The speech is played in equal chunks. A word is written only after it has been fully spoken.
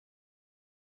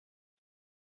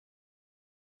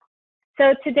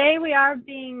So today we are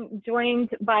being joined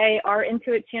by our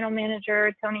Intuit channel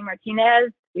manager, Tony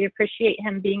Martinez. We appreciate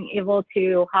him being able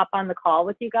to hop on the call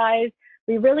with you guys.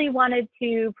 We really wanted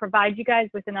to provide you guys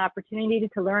with an opportunity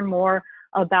to learn more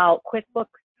about QuickBooks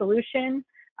solution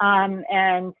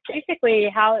and basically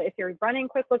how, if you're running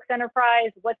QuickBooks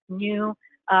Enterprise, what's new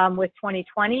with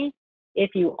 2020.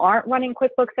 If you aren't running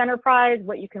QuickBooks Enterprise,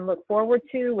 what you can look forward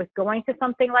to with going to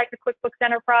something like a QuickBooks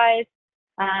Enterprise.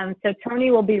 So Tony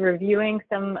will be reviewing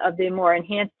some of the more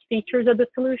enhanced features of the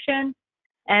solution.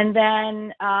 And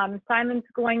then Simon's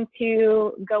going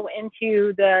to go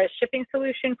into the shipping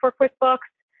solution for QuickBooks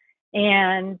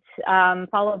and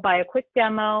followed by a quick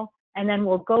demo. And then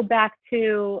we'll go back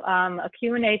to a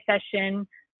Q&A session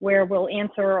where we'll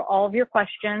answer all of your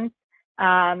questions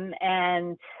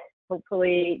and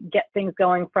hopefully get things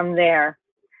going from there.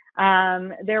 We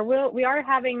are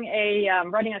having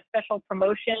running a special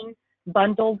promotion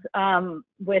bundled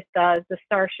with the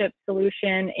Starship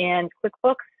solution and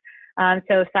QuickBooks.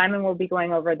 So Simon will be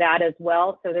going over that as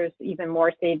well. So there's even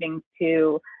more savings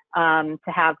to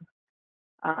have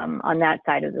on that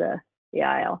side of the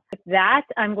aisle. With that,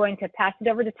 I'm going to pass it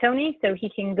over to Tony so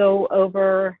he can go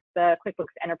over the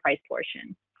QuickBooks Enterprise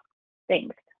portion.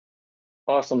 Thanks.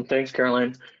 Awesome. Thanks,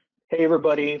 Caroline. Hey,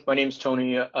 everybody. My name is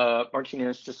Tony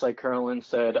Martinez. Just like Caroline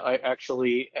said, I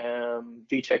actually am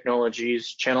V Technologies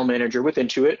channel manager with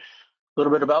Intuit. A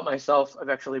little bit about myself. I've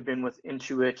actually been with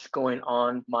Intuit going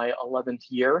on my 11th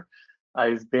year.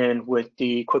 I've been with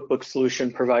the QuickBooks Solution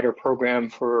Provider Program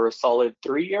for a solid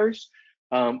 3 years,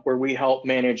 where we help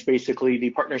manage basically the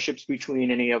partnerships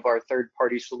between any of our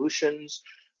third-party solutions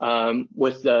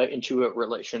with the Intuit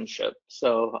relationship.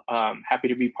 So happy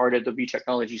to be part of the V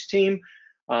Technologies team.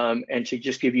 And to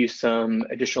just give you some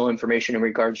additional information in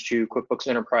regards to QuickBooks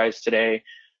Enterprise today,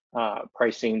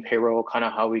 pricing, payroll, kind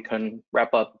of how we can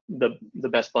wrap up the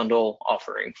best bundle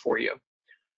offering for you.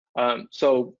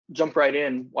 So jump right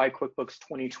in, why QuickBooks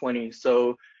 2020?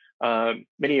 So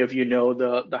many of you know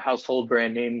the household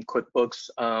brand name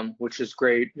QuickBooks, which is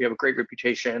great. We have a great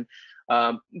reputation.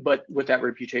 But with that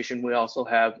reputation, we also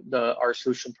have our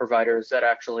solution providers that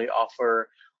actually offer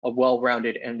a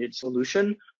well-rounded ended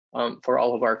solution for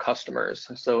all of our customers.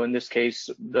 So in this case,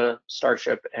 the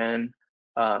Starship and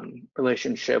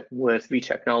relationship with V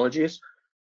Technologies.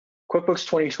 QuickBooks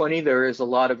 2020, there is a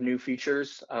lot of new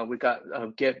features. We got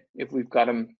if we've got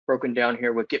them broken down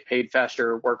here with get paid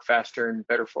faster, work faster, and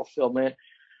better fulfillment.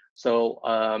 So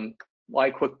why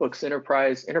QuickBooks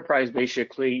Enterprise? Enterprise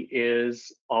basically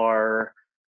is our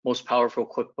most powerful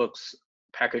QuickBooks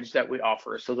package that we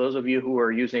offer. So those of you who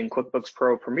are using QuickBooks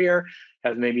Pro Premier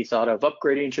have maybe thought of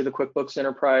upgrading to the QuickBooks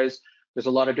Enterprise. There's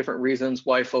a lot of different reasons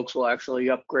why folks will actually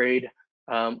upgrade.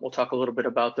 We'll talk a little bit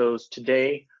about those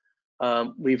today.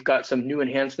 We've got some new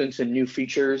enhancements and new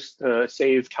features to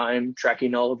save time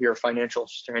tracking all of your financial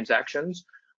transactions.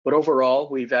 But overall,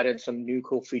 we've added some new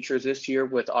cool features this year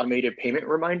with automated payment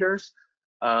reminders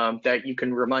that you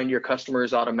can remind your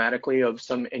customers automatically of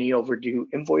any overdue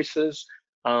invoices,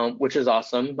 which is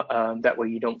awesome. That way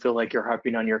you don't feel like you're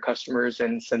harping on your customers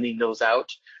and sending those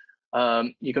out.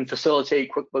 You can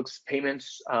facilitate QuickBooks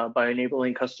payments by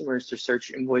enabling customers to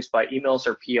search invoice by emails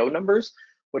or PO numbers,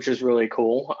 which is really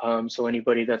cool. So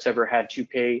anybody that's ever had to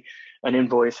pay an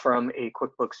invoice from a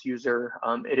QuickBooks user,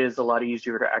 it is a lot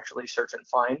easier to actually search and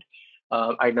find.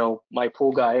 I know my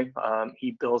pool guy,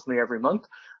 he bills me every month,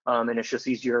 and it's just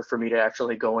easier for me to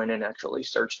actually go in and actually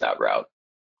search that route.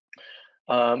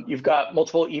 You've got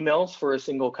multiple emails for a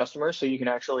single customer, so you can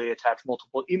actually attach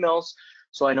multiple emails.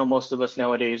 So I know most of us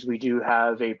nowadays, we do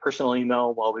have a personal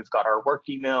email while we've got our work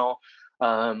email.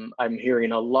 I'm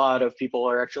hearing a lot of people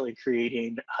are actually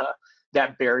creating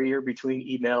that barrier between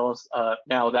emails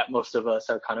now that most of us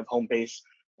are kind of home-based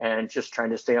and just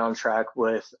trying to stay on track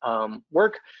with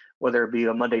work, whether it be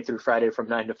a Monday through Friday from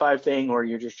 9 to 5 thing, or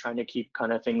you're just trying to keep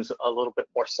kind of things a little bit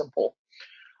more simple.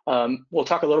 We'll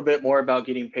talk a little bit more about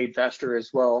getting paid faster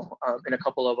as well in a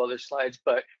couple of other slides,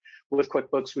 but with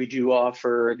QuickBooks, we do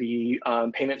offer the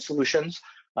payment solutions.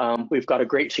 We've got a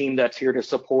great team that's here to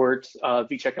support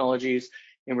V Technologies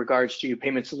in regards to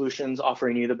payment solutions,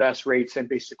 offering you the best rates and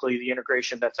basically the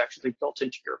integration that's actually built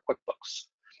into your QuickBooks.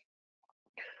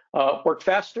 Work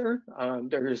faster,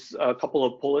 there's a couple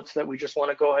of bullets that we just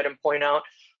want to go ahead and point out.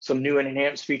 Some new and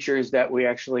enhanced features that we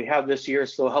actually have this year,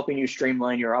 so helping you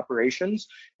streamline your operations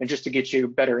and just to get you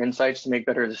better insights to make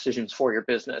better decisions for your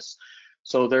business.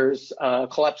 So there's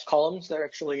collapsed columns that are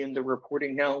actually in the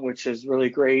reporting now, which is really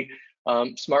great.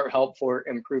 Smart help for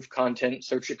improved content,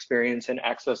 search experience, and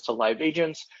access to live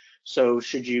agents. So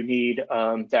should you need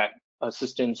that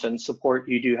assistance and support,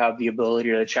 you do have the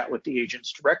ability to chat with the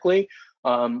agents directly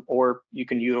or you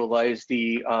can utilize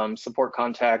the support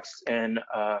contacts and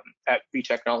at V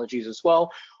Technologies as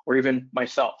well, or even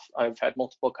myself. I've had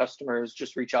multiple customers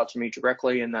just reach out to me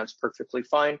directly, and that's perfectly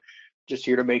fine. Just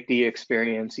here to make the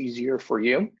experience easier for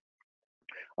you.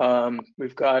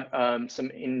 We've got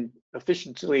some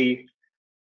efficiently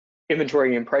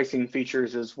inventory and pricing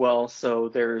features as well. So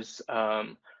there's a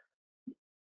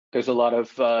lot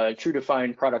of true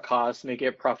defined product costs, make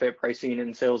it profit pricing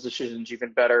and sales decisions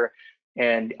even better.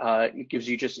 And it gives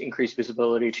you just increased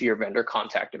visibility to your vendor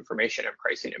contact information and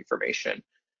pricing information.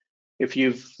 If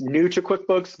you're new to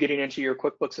QuickBooks, getting into your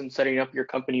QuickBooks and setting up your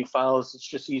company files, it's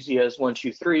just easy as 1,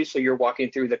 2, 3. So you're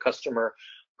walking through the customer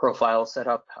profile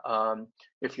setup.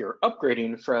 If you're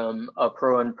upgrading from a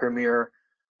Pro and Premier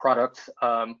product,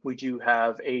 we do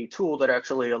have a tool that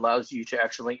actually allows you to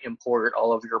actually import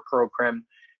all of your Pro-Prem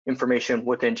information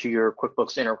into your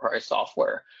QuickBooks Enterprise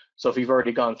software. So if you've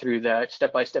already gone through that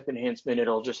step-by-step enhancement,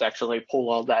 it'll just actually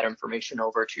pull all that information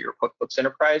over to your QuickBooks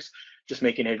Enterprise, just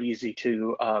making it easy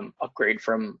to upgrade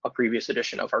from a previous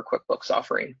edition of our QuickBooks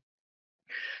offering.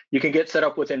 You can get set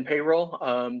up within payroll.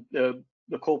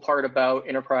 The cool part about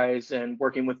Enterprise and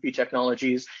working with V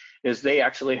Technologies is they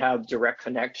actually have direct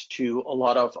connect to a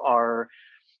lot of our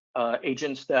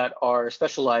agents that are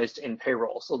specialized in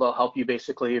payroll. So they'll help you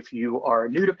basically if you are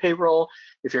new to payroll,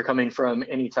 if you're coming from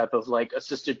any type of like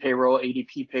assisted payroll,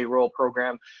 ADP payroll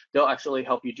program, they'll actually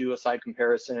help you do a side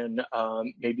comparison,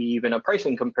 maybe even a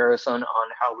pricing comparison on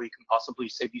how we can possibly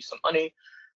save you some money,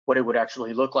 what it would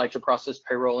actually look like to process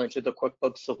payroll into the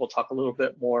QuickBooks. So we'll talk a little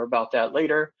bit more about that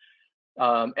later.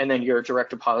 And then your direct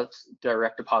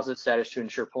deposit status to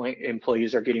ensure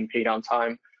employees are getting paid on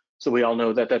time. So we all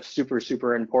know that that's super,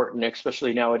 super important,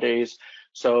 especially nowadays.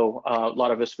 So a lot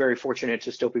of us very fortunate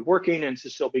to still be working and to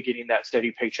still be getting that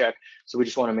steady paycheck. So we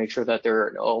just want to make sure that there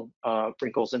are no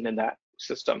wrinkles in that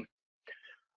system.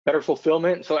 Better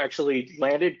fulfillment. So actually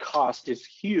landed cost is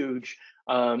huge.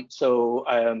 So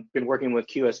I've been working with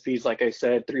QSPs, like I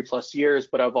said, 3+ years,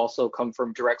 but I've also come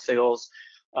from direct sales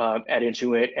at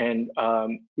Intuit, and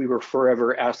we were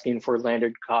forever asking for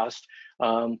landed cost,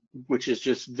 which is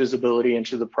just visibility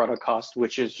into the product cost,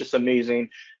 which is just amazing. I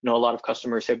know a lot of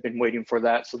customers have been waiting for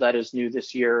that, so that is new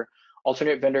this year.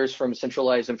 Alternate vendors from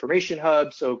centralized information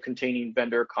hub, so containing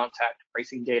vendor contact,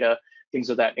 pricing data, things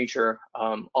of that nature,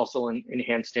 also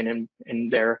enhanced in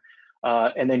there.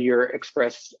 And then your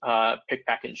express pick,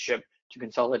 pack, and ship to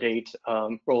consolidate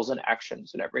roles and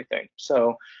actions and everything.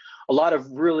 So a lot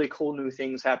of really cool new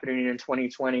things happening in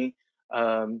 2020.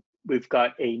 We've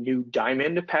got a new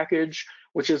Diamond package,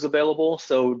 which is available.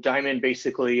 So Diamond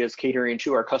basically is catering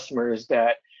to our customers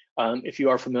that, if you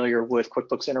are familiar with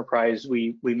QuickBooks Enterprise,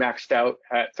 we maxed out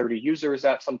at 30 users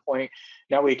at some point.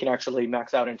 Now we can actually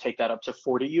max out and take that up to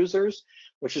 40 users,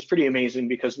 which is pretty amazing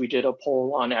because we did a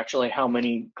poll on actually how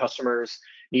many customers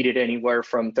needed anywhere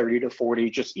from 30 to 40,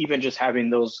 just having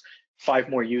those 5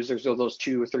 more users or those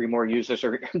 2 or 3 more users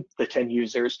or the 10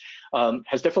 users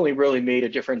has definitely really made a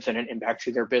difference and an impact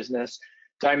to their business.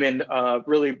 Diamond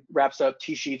really wraps up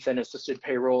T-sheets and assisted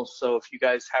payroll. So if you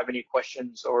guys have any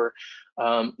questions or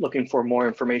looking for more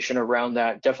information around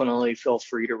that, definitely feel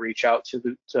free to reach out to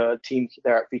the team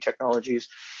there at V Technologies.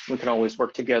 We can always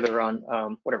work together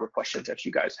on whatever questions that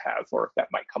you guys have or if that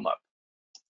might come up.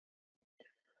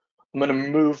 I'm going to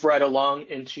move right along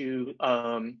into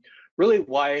really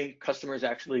why customers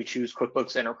actually choose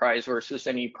QuickBooks Enterprise versus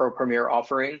any Pro Premier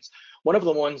offerings. One of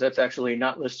the ones that's actually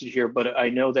not listed here, but I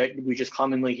know that we just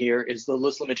commonly hear is the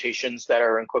list limitations that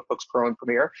are in QuickBooks Pro and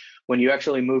Premier. When you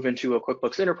actually move into a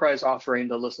QuickBooks Enterprise offering,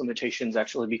 the list limitations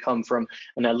actually become from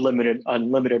an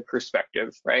unlimited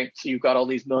perspective, right? So you've got all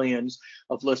these millions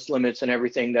of list limits and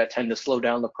everything that tend to slow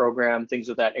down the program, things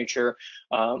of that nature.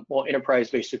 Well, Enterprise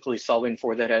basically solving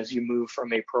for that as you move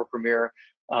from a Pro Premier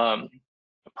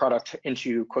product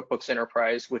into QuickBooks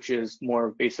Enterprise, which is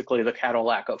more basically the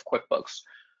Cadillac of QuickBooks.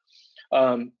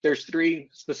 There's 3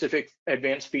 specific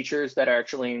advanced features that are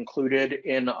actually included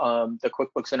in the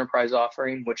QuickBooks Enterprise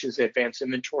offering, which is advanced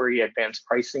inventory, advanced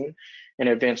pricing, and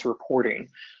advanced reporting.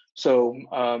 So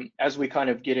as we kind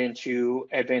of get into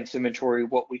advanced inventory,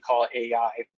 what we call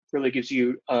AI really gives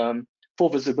you full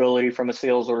visibility from a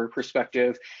sales order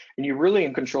perspective, and you're really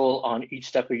in control on each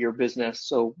step of your business.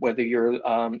 So whether you're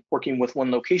working with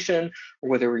one location or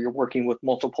whether you're working with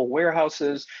multiple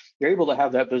warehouses, you're able to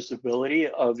have that visibility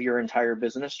of your entire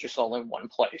business just all in one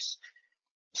place.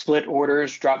 Split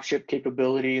orders, drop ship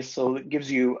capabilities, so it gives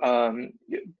you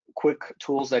quick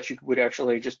tools that you would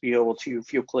actually just be able to, a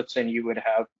few clicks and you would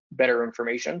have better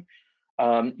information.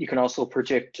 You can also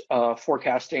predict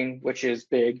forecasting, which is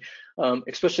big,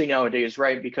 especially nowadays,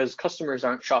 right? Because customers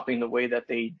aren't shopping the way that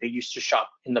they used to shop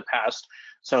in the past.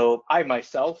 So I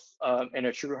myself am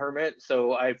a true hermit,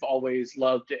 so I've always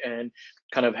loved and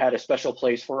kind of had a special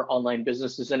place for online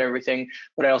businesses and everything,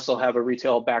 but I also have a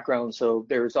retail background, so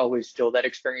there's always still that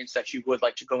experience that you would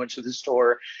like to go into the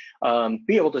store,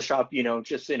 be able to shop,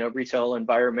 just in a retail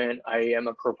environment. I am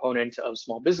a proponent of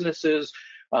small businesses.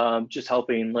 Just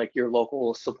helping like your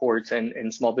local supports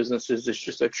and small businesses is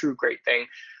just a true great thing.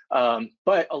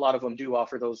 But a lot of them do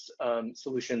offer those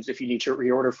solutions if you need to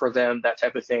reorder for them, that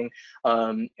type of thing.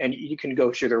 And you can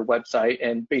go to their website,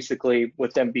 and basically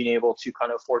with them being able to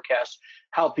kind of forecast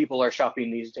how people are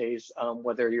shopping these days,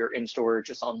 whether you're in store or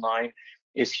just online,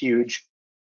 is huge.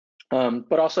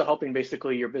 But also helping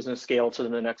basically your business scale to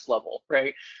the next level,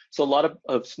 right? So a lot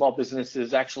of small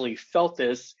businesses actually felt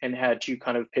this and had to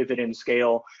kind of pivot and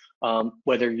scale,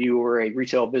 whether you were a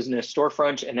retail business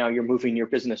storefront and now you're moving your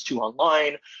business to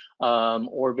online,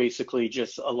 or basically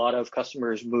just a lot of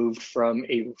customers moved from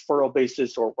a referral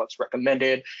basis or what's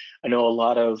recommended. I know a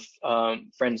lot of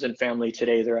friends and family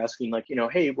today, they're asking like,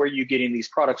 hey, where are you getting these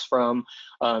products from?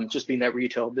 Just being that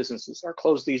retail businesses are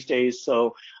closed these days.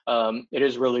 So it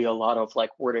is really a lot of like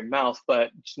word of mouth,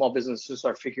 but small businesses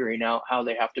are figuring out how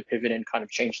they have to pivot and kind of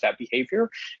change that behavior.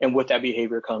 And with that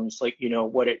behavior comes like,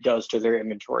 what it does to their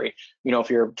inventory. If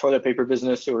you're a toilet paper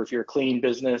business or if you're a cleaning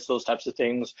business, those types of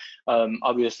things,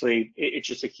 obviously it's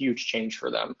just a huge change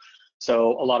for them.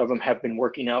 So a lot of them have been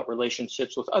working out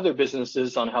relationships with other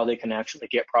businesses on how they can actually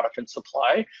get product and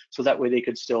supply, so that way they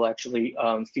could still actually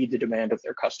feed the demand of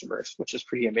their customers, which is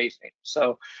pretty amazing.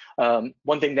 So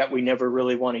one thing that we never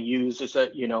really want to use is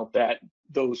that, that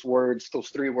those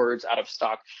three words, out of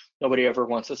stock. Nobody ever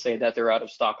wants to say that they're out of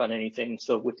stock on anything.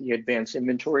 So with the advanced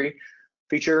inventory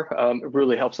feature, it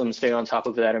really helps them stay on top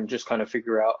of that and just kind of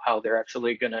figure out how they're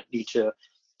actually going to need to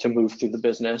move through the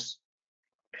business.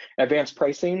 Advanced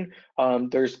pricing,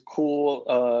 there's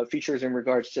cool features in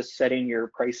regards to setting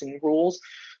your pricing rules.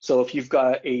 So if you've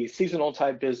got a seasonal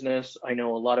type business, I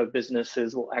know a lot of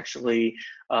businesses will actually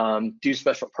do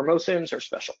special promotions or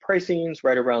special pricings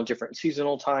right around different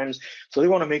seasonal times. So they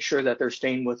want to make sure that they're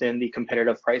staying within the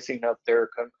competitive pricing of their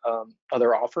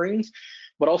other offerings.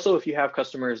 But also if you have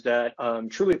customers that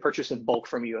truly purchase in bulk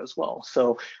from you as well.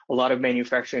 So a lot of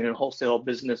manufacturing and wholesale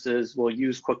businesses will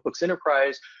use QuickBooks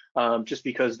Enterprise just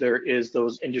because there is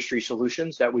those industry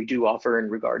solutions that we do offer in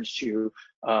regards to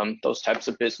those types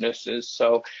of businesses.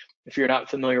 So if you're not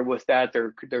familiar with that,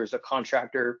 there's a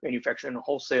contractor, manufacturing and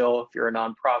wholesale. If you're a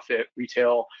nonprofit,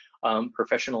 retail,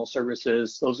 professional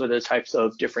services, those are the types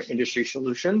of different industry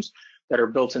solutions that are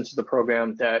built into the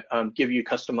program that give you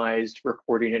customized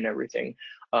reporting and everything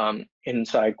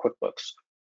inside QuickBooks.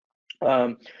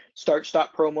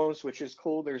 Start-stop promos, which is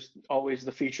cool. There's always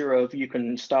the feature of you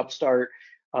can stop-start,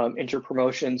 enter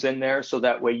promotions in there, so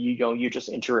that way you just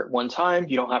enter it one time.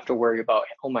 You don't have to worry about,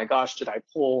 oh my gosh, did I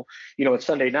pull, it's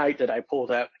Sunday night, did I pull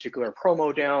that particular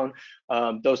promo down?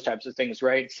 Those types of things,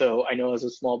 right? So I know as a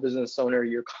small business owner,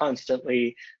 you're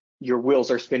constantly, your wheels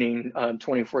are spinning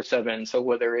 24/7. So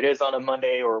whether it is on a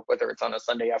Monday or whether it's on a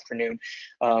Sunday afternoon,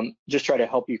 just try to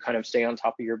help you kind of stay on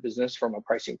top of your business from a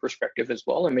pricing perspective as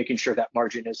well, and making sure that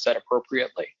margin is set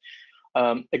appropriately.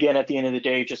 Again, at the end of the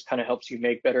day, just kind of helps you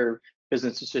make better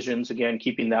business decisions, again,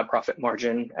 keeping that profit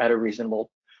margin at a reasonable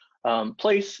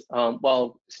place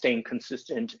while staying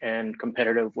consistent and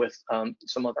competitive with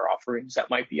some other offerings that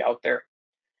might be out there.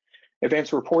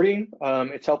 Advanced reporting,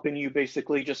 it's helping you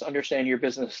basically just understand your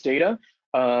business data.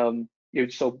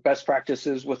 So best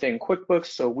practices within QuickBooks.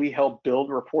 So we help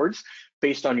build reports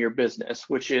based on your business,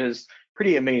 which is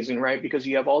pretty amazing, right? Because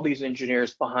you have all these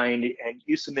engineers behind and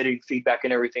you submitting feedback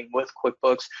and everything with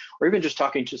QuickBooks, or even just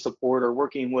talking to support or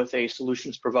working with a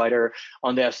solutions provider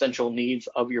on the essential needs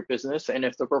of your business. And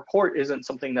if the report isn't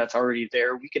something that's already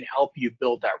there, we can help you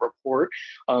build that report.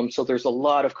 So there's a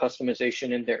lot of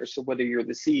customization in there. So whether you're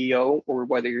the CEO or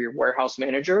whether you're a warehouse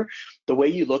manager, the way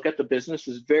you look at the business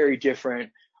is very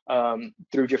different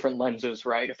through different lenses,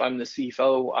 right? If I'm the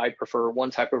CFO, I prefer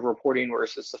one type of reporting,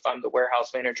 versus if I'm the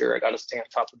warehouse manager, I got to stay on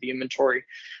top of the inventory.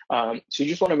 So you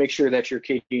just want to make sure that you're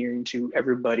catering to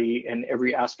everybody and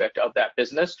every aspect of that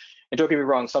business. And don't get me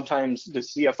wrong, sometimes the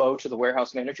CFO to the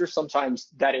warehouse manager, sometimes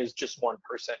that is just one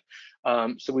person.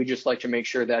 So we just like to make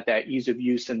sure that that ease of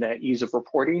use and that ease of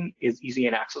reporting is easy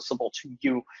and accessible to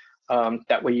you.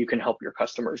 That way you can help your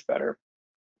customers better.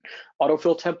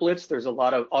 Autofill templates, there's a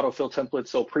lot of autofill templates,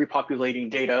 so pre-populating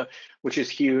data, which is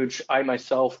huge. I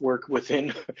myself work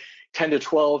within 10 to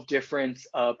 12 different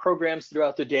programs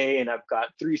throughout the day, and I've got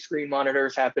 3 screen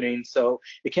monitors happening, so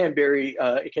it can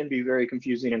be very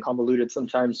confusing and convoluted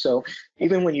sometimes. So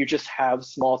even when you just have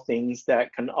small things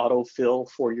that can autofill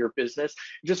for your business,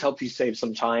 it just helps you save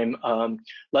some time,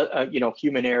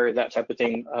 human error, that type of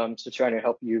thing, to try to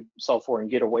help you solve for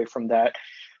and get away from that.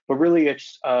 But really,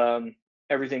 it's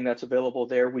everything that's available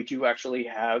there. We do actually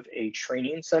have a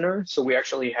training center. So we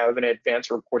actually have an advanced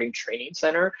reporting training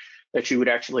center that you would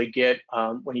actually get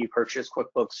when you purchase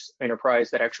QuickBooks Enterprise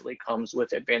that actually comes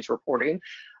with advanced reporting.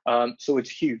 So it's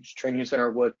huge. Training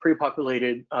center with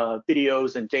pre-populated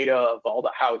videos and data of all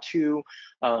the how-to.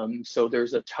 So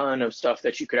there's a ton of stuff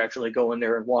that you could actually go in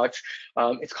there and watch.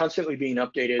 It's constantly being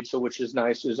updated, so which is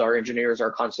nice, is our engineers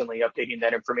are constantly updating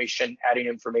that information, adding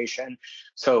information.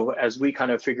 So as we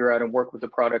kind of figure out and work with the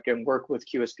product and work with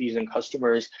QSPs and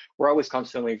customers, we're always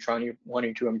constantly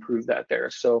wanting to improve that there.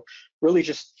 So really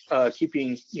just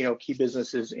keeping key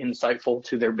businesses insightful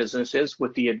to their businesses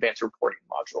with the advanced reporting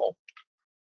module.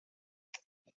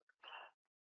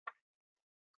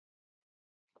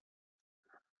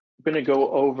 I'm going to go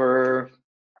over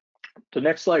the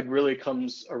next slide. Really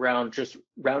comes around just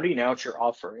rounding out your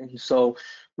offering. So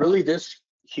really this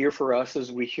here for us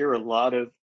is we hear a lot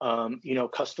of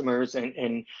customers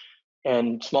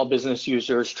and small business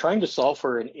users trying to solve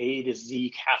for an A to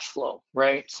Z cash flow,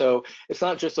 right? So it's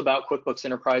not just about QuickBooks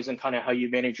Enterprise and kind of how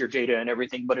you manage your data and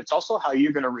everything, but it's also how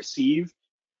you're going to receive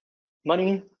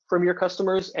money from your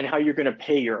customers and how you're going to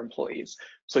pay your employees.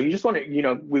 So you just want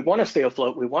to, we want to stay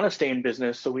afloat, we want to stay in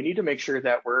business, so we need to make sure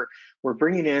that we're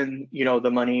bringing in, the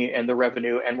money and the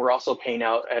revenue, and we're also paying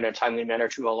out in a timely manner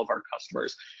to all of our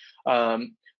customers.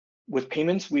 With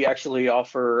payments, we actually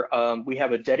offer, we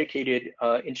have a dedicated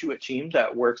Intuit team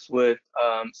that works with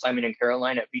Simon and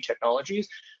Caroline at V Technologies.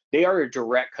 They are a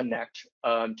direct connect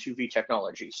to V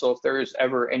Technologies. So if there's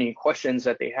ever any questions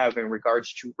that they have in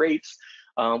regards to rates,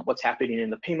 what's happening in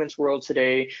the payments world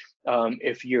today,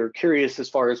 if you're curious as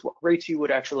far as what rates you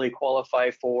would actually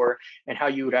qualify for and how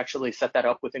you would actually set that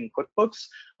up within QuickBooks,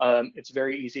 it's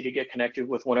very easy to get connected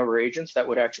with one of our agents that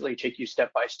would actually take you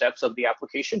step by steps of the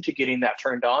application to getting that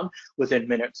turned on within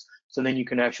minutes. So then you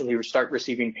can actually start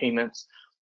receiving payments.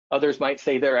 Others might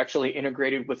say they're actually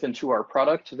integrated into our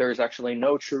product. There's actually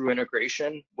no true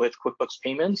integration with QuickBooks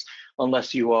Payments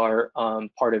unless you are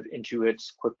part of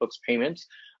Intuit's QuickBooks Payments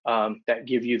that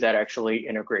give you that actually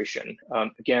integration.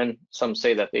 Again, some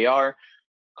say that they are.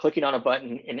 Clicking on a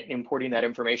button and importing that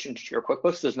information to your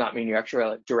QuickBooks does not mean you're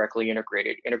actually directly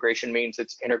integrated. Integration means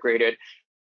it's integrated,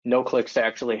 no clicks to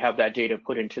actually have that data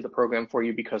put into the program for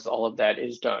you, because all of that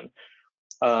is done.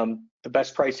 The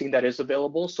best pricing that is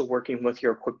available, so working with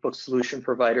your QuickBooks solution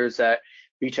providers at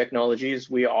V Technologies,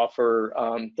 we offer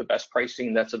the best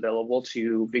pricing that's available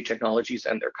to V Technologies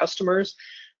and their customers.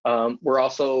 We're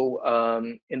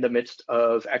also in the midst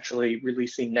of actually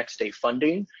releasing next day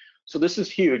funding. So this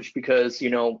is huge because,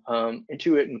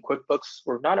 Intuit and QuickBooks,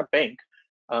 we're not a bank,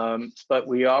 but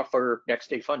we offer next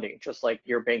day funding just like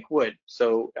your bank would.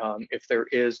 So if there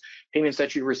is payments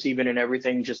that you receive in and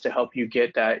everything, just to help you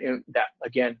get that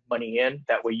again, money in,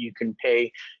 that way you can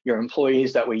pay your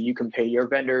employees, that way you can pay your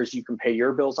vendors, you can pay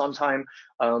your bills on time.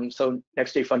 So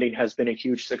next day funding has been a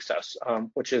huge success,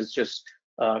 which is just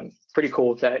pretty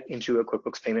cool that Intuit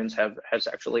QuickBooks Payments has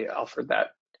actually offered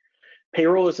that.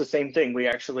 Payroll is the same thing. We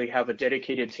actually have a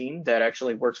dedicated team that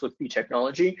actually works with V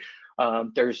Technology.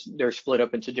 They're split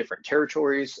up into different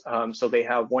territories, so they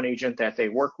have one agent that they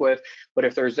work with. But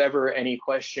if there's ever any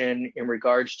question in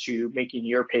regards to making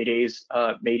your paydays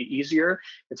made easier,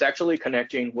 it's actually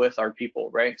connecting with our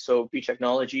people, right? So V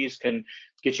Technologies can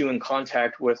get you in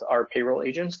contact with our payroll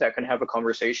agents that can have a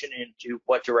conversation into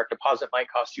what direct deposit might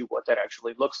cost you, what that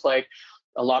actually looks like.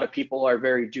 A lot of people are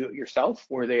very do-it-yourself,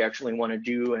 where they actually want to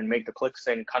do and make the clicks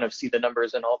and kind of see the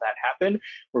numbers and all that happen,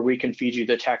 where we can feed you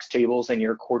the tax tables and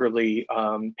your quarterly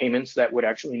payments that would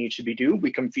actually need to be due.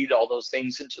 We can feed all those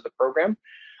things into the program.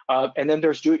 And then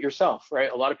there's do-it-yourself,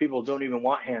 right? A lot of people don't even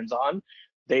want hands-on.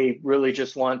 They really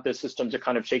just want the system to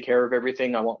kind of take care of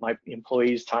everything. I want my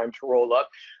employees' time to roll up.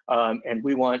 And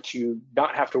we want to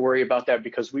not have to worry about that,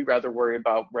 because we rather worry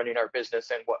about running our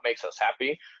business and what makes us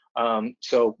happy.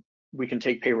 So we can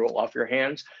take payroll off your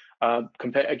hands.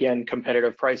 Again,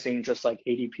 competitive pricing, just like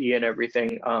ADP and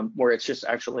everything, where it's just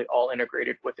actually all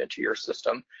integrated into your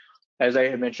system. As I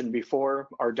had mentioned before,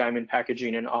 our diamond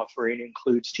packaging and offering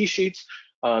includes T-sheets,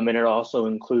 and it also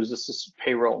includes the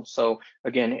payroll. So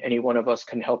again, any one of us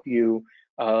can help you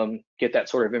get that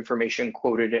sort of information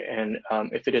quoted. And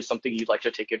if it is something you'd like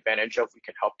to take advantage of, we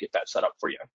can help get that set up for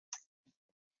you.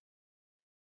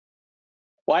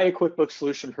 Why a QuickBooks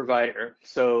solution provider?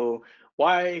 So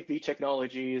why V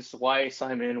Technologies? Why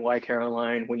Simon? Why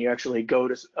Caroline? When you actually go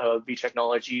to V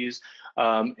Technologies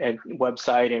and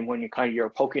website, and when you're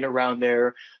poking around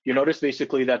there, you notice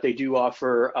basically that they do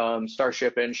offer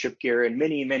Starship and ShipGear and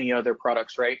many other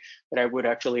products, right? That I would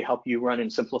actually help you run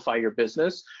and simplify your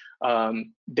business.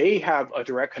 They have a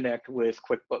direct connect with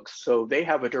QuickBooks, so they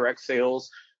have a direct sales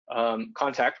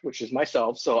contact, which is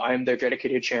myself. So I'm their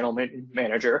dedicated channel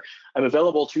manager. I'm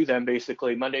available to them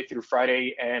basically Monday through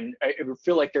Friday, and I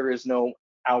feel like there is no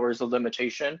hours of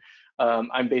limitation.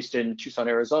 I'm based in Tucson,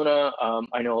 Arizona.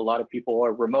 I know a lot of people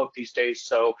are remote these days.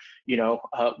 So,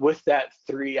 with that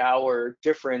 3-hour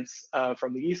difference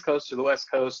from the East Coast to the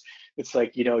West Coast, it's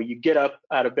like, you get up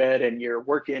out of bed and you're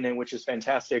working, and which is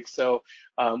fantastic. So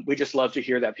we just love to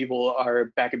hear that people are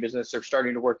back in business or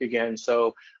starting to work again.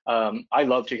 So I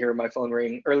love to hear my phone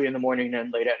ring early in the morning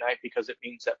and late at night, because it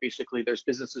means that basically there's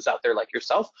businesses out there like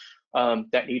yourself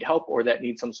that need help or that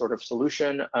need some sort of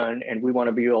solution, and we want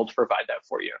to be able to provide that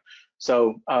for you.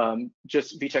 So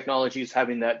just V Technologies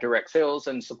having that direct sales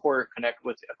and support, connect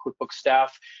with a QuickBooks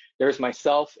staff. There's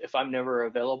myself. If I'm never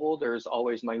available, there's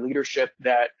always my leadership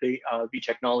that the V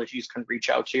Technologies can reach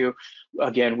out to.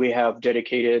 Again, we have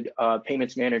dedicated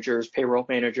payments managers, payroll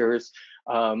managers.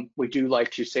 We do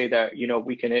like to say that,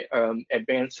 we can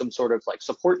advance some sort of like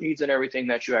support needs and everything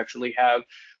that you actually have.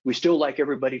 We still like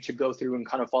everybody to go through and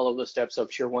kind of follow the steps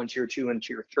of tier 1, tier 2, and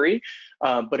tier 3.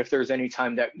 But if there's any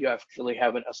time that you actually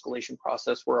have an escalation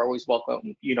process, we're always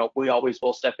welcome. We always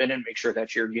will step in and make sure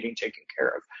that you're getting taken care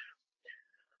of.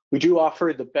 We do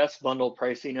offer the best bundle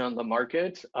pricing on the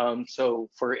market. So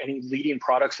for any leading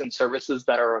products and services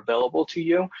that are available to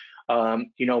you,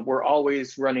 we're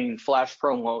always running flash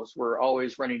promos. We're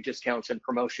always running discounts and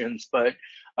promotions, but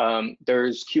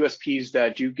there's QSPs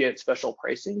that do get special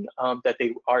pricing that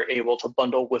they are able to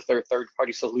bundle with their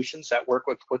third-party solutions that work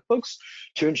with QuickBooks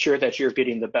to ensure that you're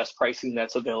getting the best pricing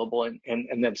that's available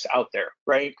and that's out there,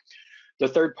 right? The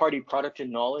third-party product and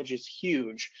knowledge is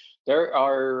huge. There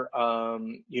are,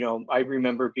 I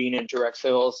remember being in direct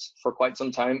sales for quite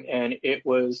some time, and it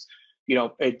was,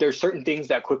 there's certain things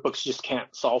that QuickBooks just can't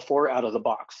solve for out of the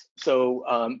box. So,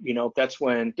 that's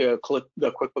when the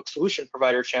QuickBooks Solution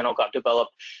Provider channel got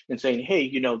developed and saying,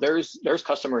 hey, there's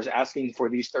customers asking for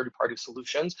these third-party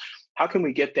solutions. How can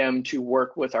we get them to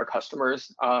work with our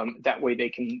customers? That way they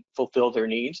can fulfill their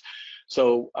needs.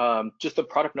 So just the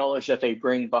product knowledge that they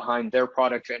bring behind their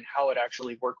product and how it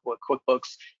actually works with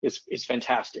QuickBooks is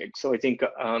fantastic. So I think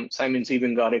Simon's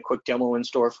even got a quick demo in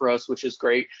store for us, which is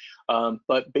great.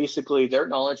 But basically their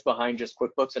knowledge behind just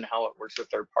QuickBooks and how it works with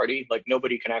third party, like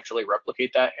nobody can actually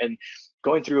replicate that. And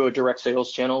going through a direct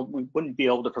sales channel, we wouldn't be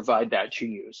able to provide that to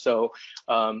you. So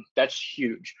that's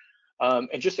huge.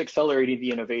 And just accelerating the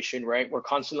innovation, right? We're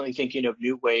constantly thinking of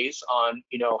new ways on,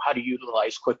 how to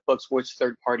utilize QuickBooks, which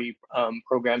third-party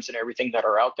programs and everything that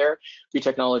are out there. V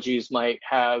Technologies might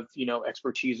have,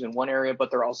 expertise in one area,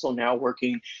 but they're also now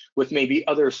working with maybe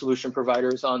other solution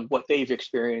providers on what they've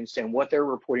experienced and what their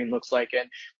reporting looks like.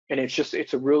 And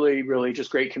it's a really, really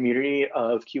just great community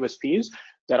of QSPs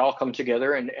that all come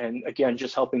together and again,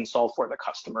 just helping solve for the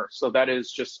customer. So that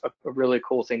is just a really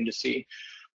cool thing to see.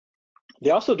 They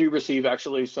also do receive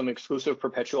actually some exclusive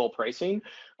perpetual pricing,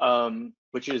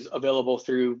 which is available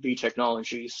through V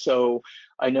Technologies. So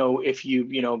I know if you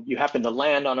happen to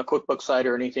land on a QuickBooks site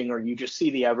or anything, or you just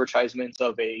see the advertisements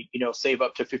of a, save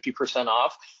up to 50%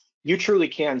 off, you truly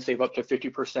can save up to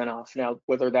 50% off. Now,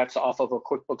 whether that's off of a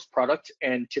QuickBooks product,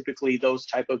 and typically those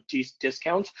type of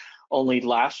discounts only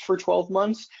last for 12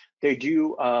 months, they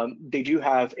do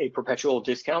have a perpetual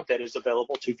discount that is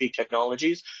available to V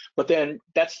Technologies, but then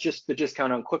that's just the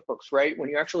discount on QuickBooks, right? When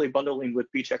you're actually bundling with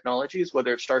V Technologies,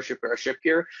 whether it's Starship or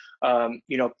ShipGear,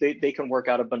 they can work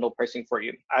out a bundle pricing for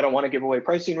you. I don't want to give away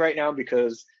pricing right now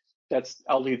because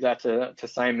I'll leave that to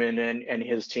Simon and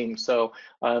his team. So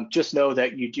just know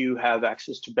that you do have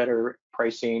access to better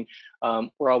pricing.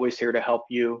 We're always here to help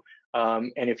you.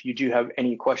 And if you do have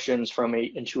any questions from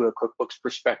into a QuickBooks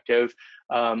perspective,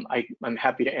 I'm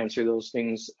happy to answer those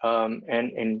things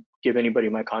and give anybody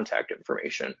my contact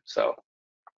information. So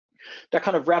that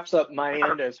kind of wraps up my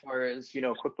end as far as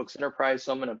QuickBooks Enterprise.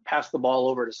 So I'm going to pass the ball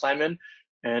over to Simon,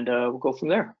 and we'll go from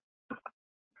there.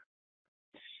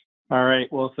 All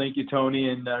right. Well, thank you,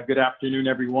 Tony, and good afternoon,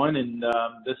 everyone. And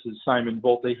this is Simon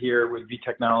Volta here with V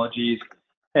Technologies.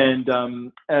 And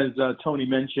as Tony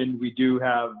mentioned, we do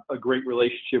have a great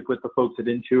relationship with the folks at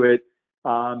Intuit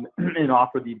and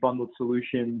offer the bundled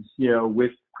solutions,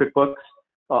 with QuickBooks.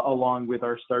 along with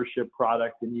our Starship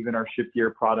product and even our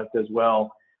ShipGear product as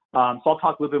well. So I'll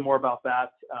talk a little bit more about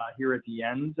that here at the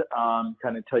end,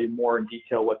 kind of tell you more in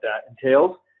detail what that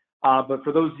entails. But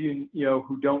for those of you,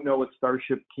 who don't know what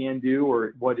Starship can do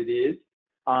or what it is,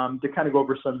 to kind of go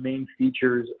over some main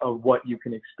features of what you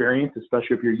can experience,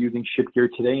 especially if you're using ShipGear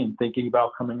today and thinking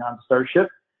about coming on Starship.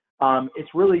 It's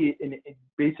really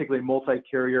basically a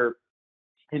multi-carrier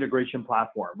integration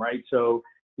platform, right? So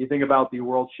you think about the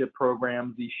World Ship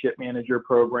programs, the Ship Manager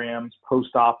programs,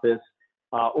 Post Office,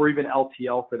 or even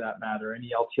LTL for that matter,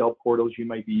 any LTL portals you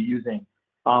might be using.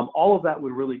 All of that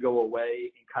would really go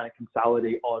away and kind of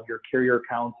consolidate all of your carrier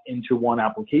accounts into one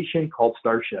application called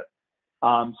Starship.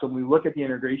 So when we look at the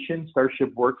integration,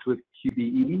 Starship works with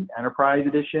QBE, Enterprise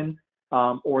Edition,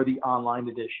 or the Online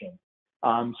Edition.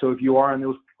 So if you are on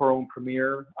those Pro and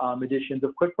Premier editions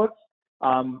of QuickBooks,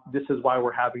 this is why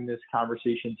we're having this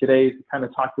conversation today, to kind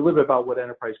of talk a little bit about what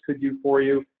Enterprise could do for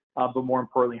you, but more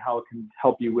importantly, how it can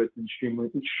help you with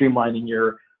streamlining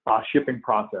your shipping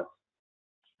process.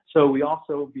 So we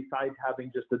also, besides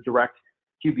having just a direct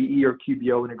QBE or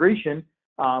QBO integration,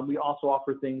 we also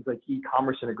offer things like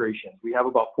e-commerce integrations. We have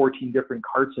about 14 different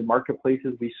carts and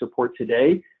marketplaces we support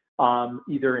today,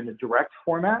 either in a direct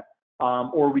format,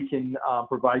 or we can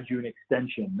provide you an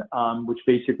extension, which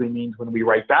basically means when we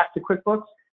write back to QuickBooks,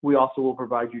 we also will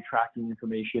provide you tracking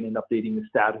information and updating the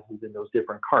statuses in those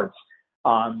different carts.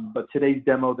 But today's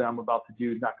demo that I'm about to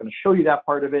do is not going to show you that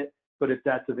part of it, but if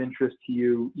that's of interest to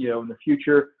you, in the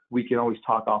future, we can always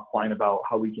talk offline about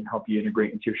how we can help you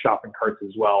integrate into your shopping carts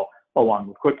as well, along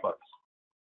with QuickBooks.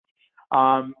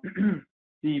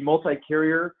 The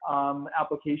multi-carrier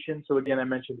application, so again, I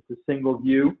mentioned it's a single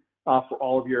view for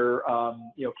all of your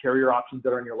carrier options that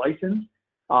are in your license.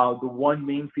 The one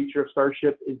main feature of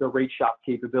Starship is the rate shop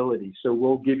capability. So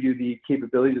we'll give you the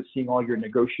capability of seeing all your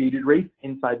negotiated rates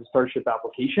inside the Starship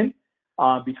application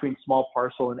between small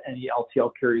parcel and any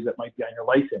LTL carriers that might be on your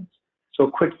license. So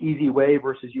a quick, easy way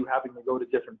versus you having to go to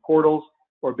different portals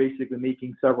or basically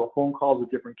making several phone calls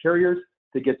with different carriers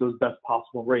to get those best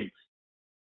possible rates.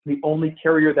 The only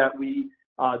carrier that we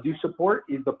do support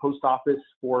is the Post Office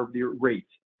for the rates.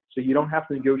 So you don't have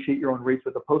to negotiate your own rates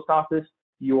with the Post Office.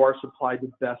 You are supplied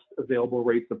the best available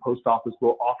rates the Post Office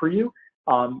will offer you.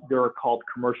 They're called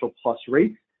Commercial Plus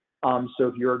rates. So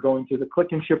if you're going to the Click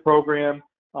and Ship program,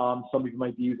 some of you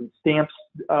might be using stamps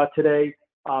today.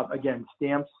 Again,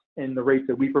 stamps and the rates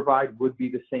that we provide would be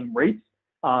the same rates.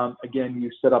 Again,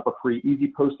 you set up a free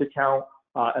Easy Post account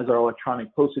as our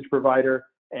electronic postage provider,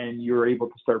 and you're able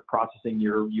to start processing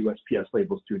your USPS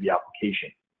labels through the application.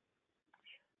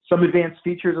 Some advanced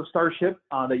features of Starship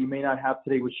that you may not have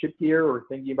today with ShipGear or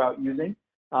thinking about using.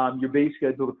 You're basically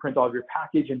able to print all of your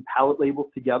package and pallet labels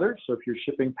together. So if you're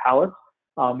shipping pallets,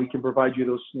 we can provide you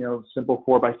those simple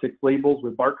 4x6 labels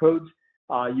with barcodes.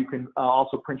 You can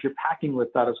also print your packing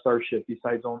list out of Starship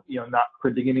besides not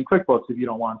printing it in QuickBooks if you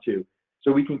don't want to.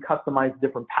 So we can customize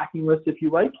different packing lists if you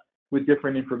like with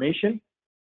different information.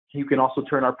 You can also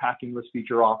turn our packing list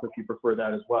feature off if you prefer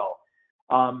that as well.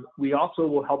 We also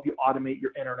will help you automate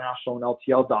your international and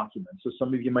LTL documents. So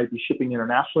some of you might be shipping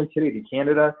internationally today to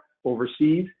Canada,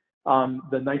 overseas.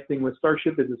 The nice thing with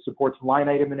Starship is it supports line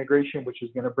item integration, which is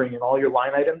going to bring in all your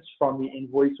line items from the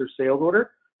invoice or sales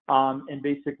order. And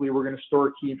basically, we're going to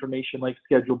store key information like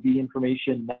Schedule B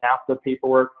information, NAFTA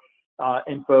paperwork,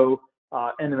 info,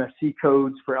 NMFC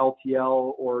codes for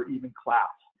LTL, or even class,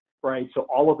 right? So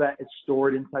all of that is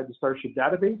stored inside the Starship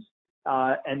database,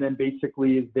 and then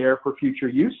basically is there for future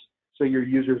use, so your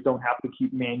users don't have to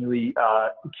keep manually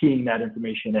keying that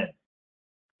information in.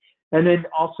 And then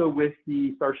also with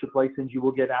the Starship license, you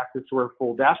will get access to our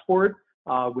full dashboard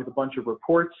with a bunch of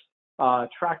reports,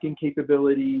 tracking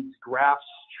capabilities, graphs,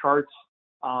 charts,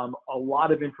 a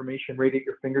lot of information right at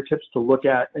your fingertips to look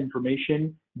at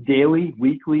information daily,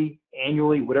 weekly,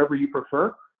 annually, whatever you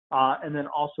prefer. And then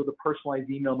also the personalized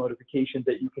email notifications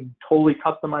that you can totally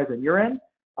customize on your end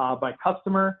by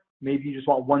customer. Maybe you just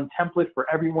want one template for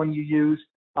everyone you use,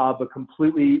 but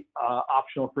completely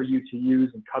optional for you to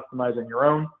use and customize on your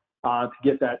own to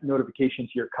get that notification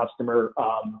to your customer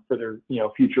for their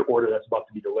future order that's about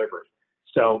to be delivered.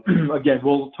 So again,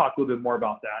 we'll talk a little bit more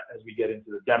about that as we get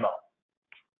into the demo.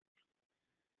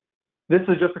 This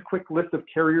is just a quick list of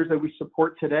carriers that we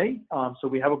support today. So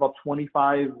we have about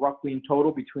 25 roughly in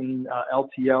total between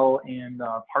LTL and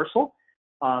parcel.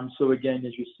 So again,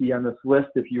 as you see on this list,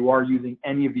 if you are using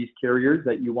any of these carriers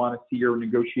that you want to see your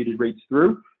negotiated rates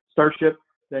through Starship,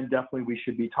 then definitely we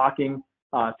should be talking.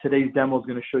 Today's demo is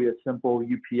going to show you a simple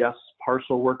UPS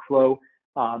parcel workflow.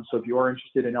 So if you are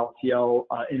interested in LTL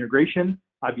integration,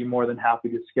 I'd be more than happy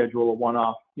to schedule a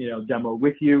one-off demo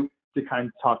with you to kind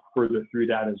of talk further through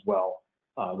that as well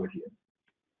with you.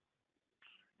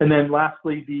 And then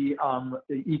lastly, the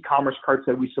e-commerce carts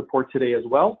that we support today as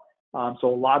well. So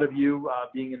a lot of you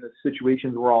being in the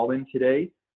situations we're all in today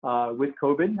with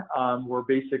COVID, we're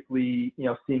basically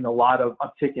seeing a lot of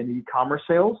uptick in e-commerce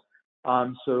sales.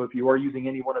 So if you are using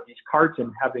any one of these carts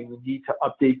and having the need to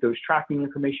update those tracking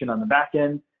information on the back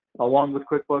end, along with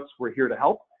QuickBooks, we're here to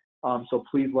help. So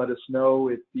please let us know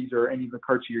if these are any of the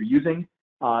carts you're using.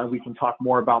 We can talk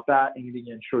more about that and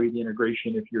again show you the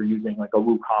integration if you're using like a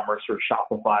WooCommerce or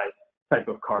Shopify type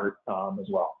of cart as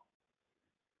well.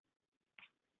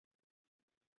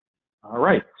 All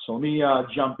right, so let me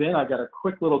jump in. I've got a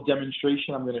quick little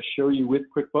demonstration I'm going to show you with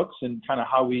QuickBooks and kind of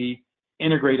how we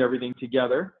integrate everything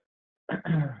together.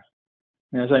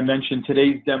 And as I mentioned,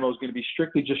 today's demo is going to be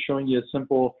strictly just showing you a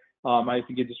simple, I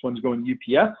think this one's going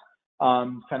UPS,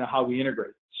 kind of how we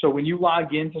integrate. So when you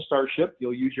log into Starship,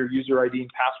 you'll use your user ID and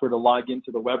password to log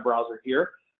into the web browser here.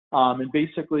 And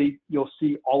basically, you'll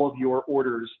see all of your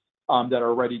orders that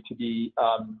are ready to be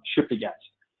shipped against.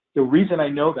 The reason I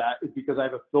know that is because I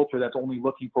have a filter that's only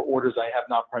looking for orders I have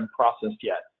not processed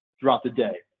yet throughout the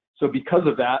day. So because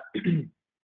of that,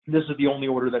 this is the only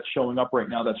order that's showing up right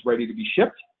now that's ready to be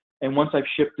shipped. And once I've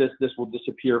shipped this, this will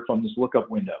disappear from this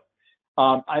lookup window.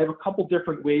 I have a couple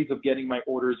different ways of getting my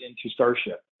orders into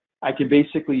Starship. I can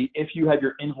basically, if you have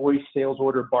your invoice sales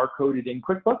order barcoded in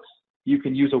QuickBooks, you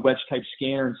can use a wedge type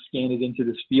scanner and scan it into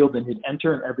this field and hit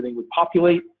enter and everything would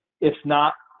populate. If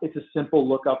not, it's a simple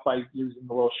lookup by using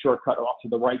the little shortcut off to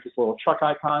the right, this little truck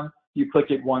icon. You click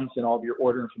it once and all of your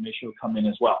order information will come in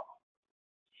as well.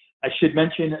 I should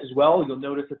mention as well, you'll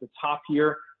notice at the top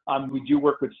here, we do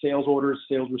work with sales orders,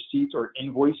 sales receipts, or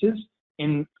invoices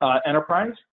in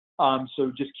Enterprise.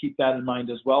 So just keep that in mind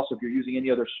as well. So if you're using any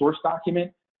other source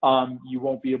document, you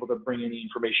won't be able to bring any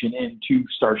information into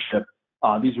Starship.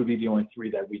 These would be the only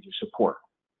three that we do support.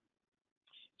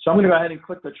 So I'm going to go ahead and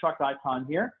click the truck icon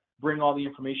here, bring all the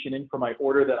information in for my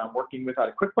order that I'm working with out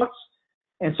of QuickBooks.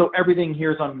 And so everything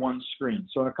here is on one screen.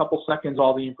 So in a couple seconds,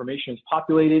 all the information is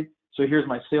populated. So here's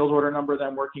my sales order number that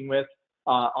I'm working with.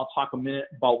 I'll talk a minute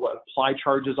about what apply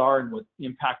charges are and what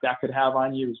impact that could have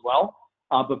on you as well.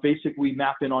 But basically, we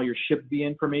map in all your ship via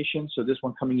information. So this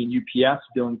one coming in UPS,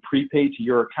 billing prepaid to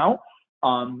your account.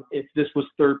 If this was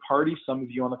third party, some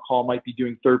of you on the call might be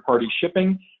doing third party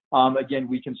shipping. Again,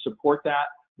 we can support that.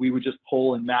 We would just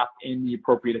pull and map in the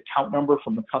appropriate account number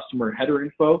from the customer header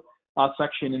info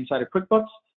section inside of QuickBooks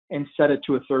and set it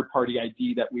to a third party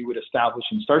ID that we would establish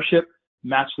in Starship.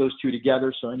 Match those two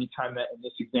together. So anytime that in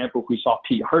this example, if we saw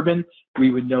Pete Harbin, we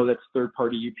would know that's third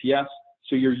party UPS.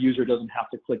 So your user doesn't have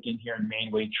to click in here and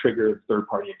manually trigger third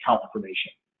party account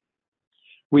information.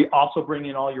 We also bring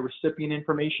in all your recipient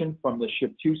information from the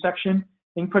Ship To section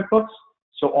in QuickBooks.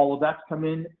 So all of that's come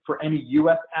in for any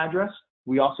US address.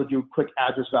 We also do quick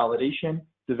address validation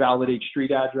to validate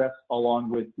street address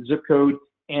along with zip code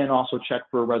and also check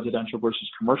for a residential versus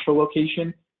commercial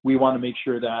location. We want to make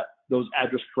sure that those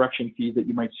address correction fees that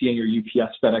you might see on your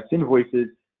UPS FedEx invoices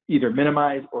either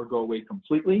minimize or go away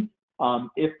completely.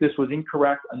 If this was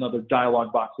incorrect, another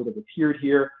dialog box would have appeared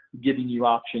here, giving you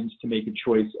options to make a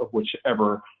choice of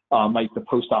whichever might the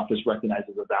post office recognize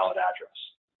as a valid address.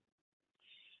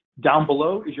 Down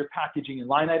below is your packaging and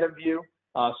line item view.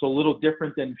 So a little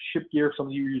different than ShipGear. Some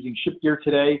of you are using ShipGear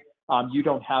today. You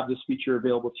don't have this feature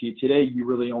available to you today. You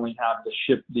really only have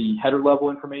the header level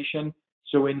information.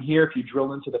 So in here, if you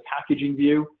drill into the packaging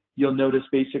view, you'll notice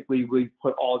basically we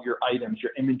put all of your items,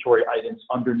 your inventory items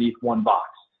underneath one box.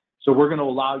 So we're going to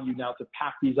allow you now to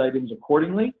pack these items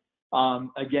accordingly.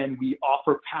 Again, we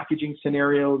offer packaging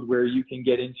scenarios where you can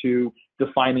get into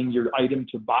defining your item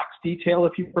to box detail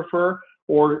if you prefer,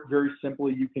 or very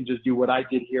simply, you can just do what I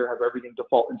did here, have everything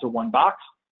default into one box,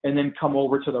 and then come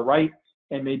over to the right,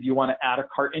 and maybe you want to add a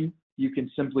carton. You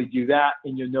can simply do that,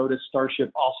 and you'll notice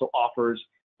Starship also offers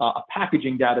a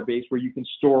packaging database where you can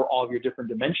store all of your different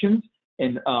dimensions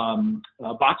and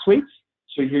box weights.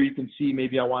 So here you can see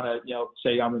maybe I want to,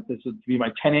 say this is to be my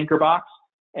 10 anchor box,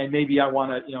 and maybe I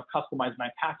want to, customize my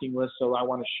packing list. So I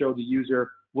want to show the user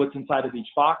what's inside of each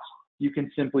box. You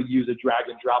can simply use a drag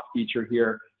and drop feature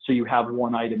here, so you have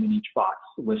one item in each box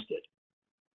listed.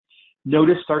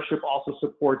 Notice Starship also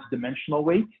supports dimensional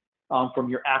weight from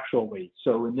your actual weight.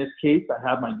 So in this case, I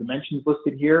have my dimensions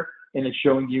listed here, and it's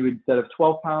showing you instead of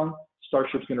 12 pounds,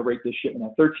 Starship's going to rate this shipment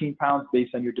at 13 pounds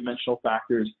based on your dimensional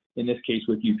factors, in this case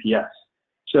with UPS.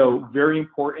 So very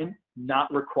important,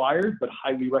 not required, but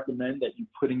highly recommend that you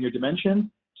put in your dimensions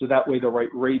so that way the right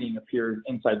rating appears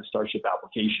inside the Starship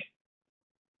application.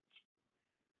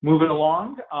 Moving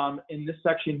along, in this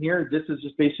section here, this is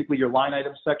just basically your line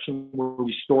item section where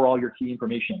we store all your key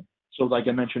information. So like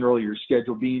I mentioned earlier,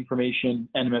 Schedule B information,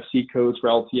 NMFC codes for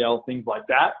LTL, things like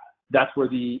that. That's where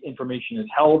the information is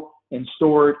held and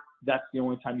stored. That's the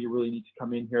only time you really need to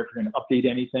come in here if you're going to update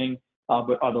anything.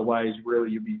 But otherwise,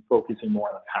 really, you'll be focusing more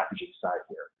on the packaging side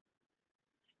here.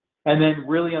 And then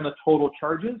really on the total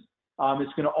charges,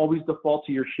 it's going to always default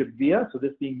to your ship via. So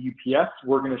this being UPS,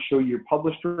 we're going to show you your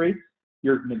published rates,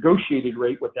 your negotiated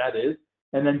rate, what that is,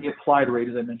 and then the applied rate,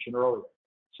 as I mentioned earlier.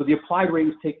 So the applied rate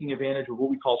is taking advantage of what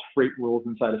we call freight rules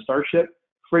inside of Starship.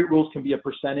 Freight rules can be a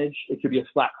percentage. It could be a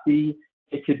flat fee.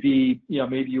 It could be,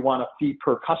 maybe you want a fee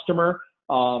per customer,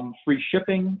 free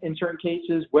shipping in certain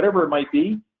cases, whatever it might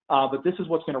be. But this is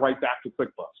what's going to write back to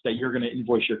QuickBooks that you're going to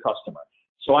invoice your customer.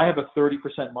 So I have a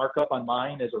 30% markup on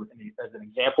mine as an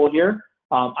example here.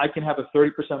 I can have a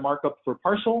 30% markup for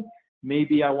parcel.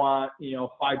 Maybe I want,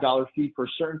 $5 fee for a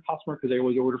certain customer because they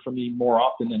always order from me more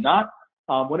often than not.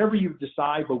 Whatever you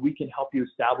decide, but we can help you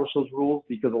establish those rules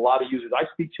because a lot of users I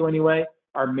speak to anyway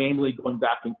are mainly going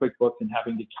back in QuickBooks and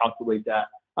having to calculate that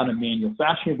on a manual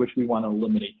fashion, which we want to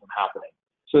eliminate from happening.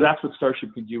 So that's what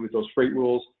Starship can do with those freight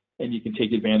rules, and you can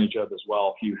take advantage of as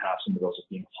well if you have some of those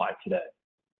being applied today.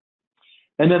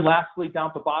 And then lastly, down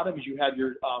at the bottom is you have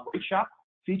your rate shop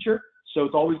feature. So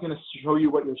it's always going to show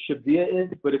you what your ship via is,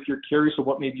 but if you're curious of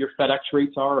what maybe your FedEx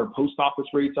rates are or post office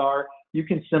rates are, you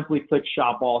can simply click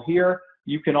shop all here.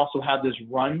 You can also have this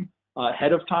run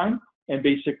ahead of time and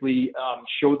basically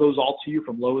show those all to you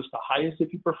from lowest to highest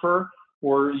if you prefer,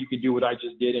 or you can do what I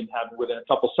just did and have within a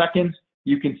couple seconds,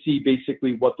 you can see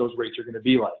basically what those rates are going to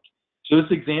be like. So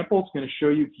this example, it's going to show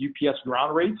you UPS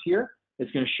ground rates here.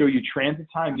 It's going to show you transit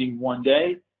time being 1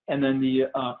 day, and then the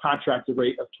contracted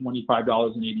rate of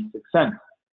 $25.86.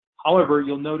 However,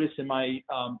 you'll notice in my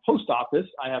post office,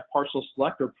 I have parcel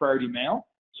select or priority mail.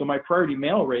 So my priority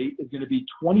mail rate is going to be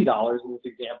 $20 in this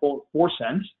example, 4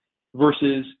 cents,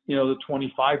 versus the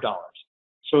 $25.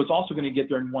 So it's also going to get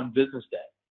there in 1 business day.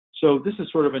 So this is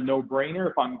sort of a no-brainer.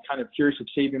 If I'm kind of curious of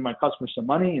saving my customers some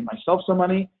money and myself some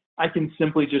money, I can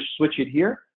simply just switch it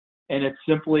here, and it's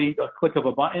simply a click of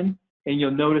a button, and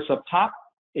you'll notice up top,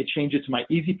 it changes to my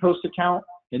Easy Post account,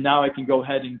 and now I can go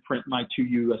ahead and print my 2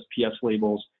 USPS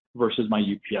labels versus my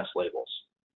UPS labels.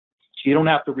 So you don't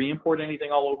have to re-import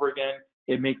anything all over again.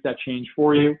 It makes that change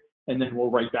for you, and then we'll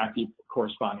write back the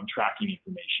corresponding tracking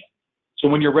information. So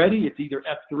when you're ready, it's either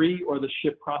F3 or the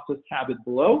Ship Process tab is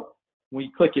below.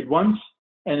 We click it once,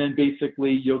 and then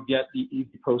basically you'll get the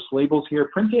Easy Post labels here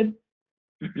printed,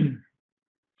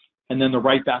 and then the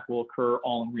write back will occur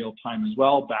all in real time as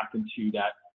well, back into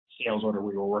that sales order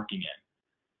we were working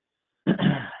in.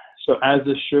 So as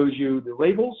this shows you the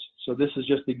labels, so this is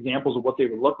just examples of what they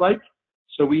would look like.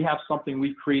 So we have something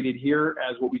we've created here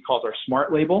as what we call our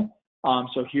smart label.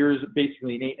 So here's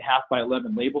basically an 8.5 by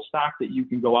 11 label stock that you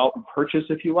can go out and purchase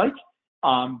if you like.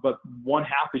 But 1/2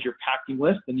 is your packing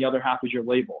list and the other half is your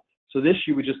label. So this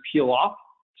you would just peel off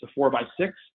to 4 by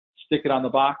 6, stick it on the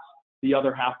box. The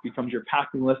other half becomes your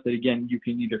packing list that, again, you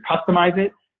can either customize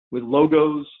it with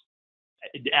logos,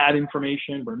 add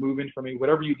information, remove information,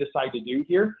 whatever you decide to do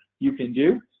here, you can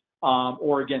do.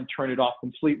 Or again, turn it off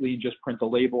completely and just print the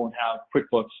label and have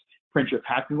QuickBooks print your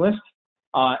packing list.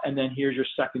 And then here's your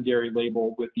secondary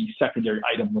label with the secondary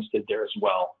item listed there as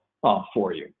well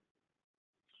for you.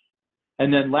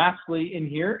 And then lastly in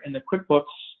here in the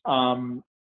QuickBooks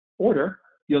order,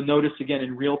 you'll notice again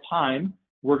in real time,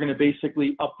 we're going to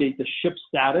basically update the ship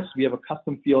status. We have a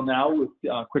custom field now with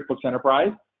QuickBooks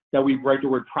Enterprise that we write the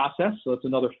word process. So it's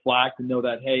another flag to know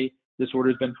that, hey, this order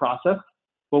has been processed.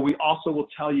 But we also will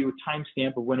tell you a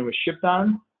timestamp of when it was shipped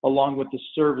on, along with the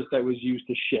service that was used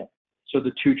to ship. So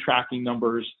the 2 tracking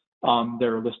numbers that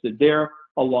are listed there,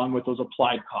 along with those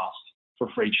applied costs for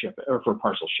freight shipping or for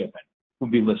parcel shipping, will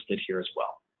be listed here as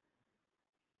well.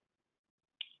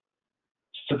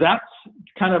 So that's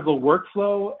kind of the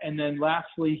workflow. And then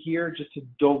lastly here, just to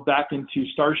dove back into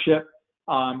Starship,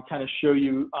 kind of show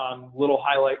you a little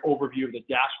highlight overview of the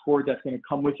dashboard that's going to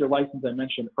come with your license I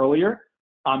mentioned earlier.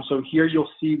 So here you'll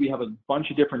see we have a bunch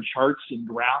of different charts and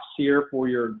graphs here for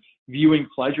your viewing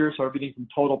pleasure. So everything from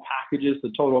total packages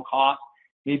to total cost.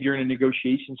 Maybe you're in a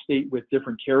negotiation state with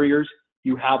different carriers.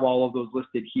 You have all of those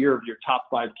listed here of your top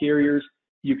 5 carriers.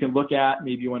 You can look at,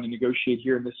 maybe you want to negotiate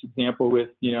here in this example with,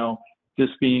 this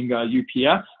being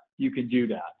UPS, you can do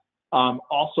that.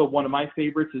 Also, one of my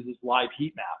favorites is this live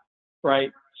heat map,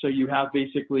 right? So you have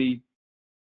basically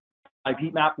live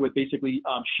heat map with basically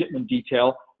shipment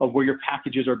detail of where your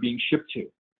packages are being shipped to.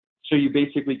 So you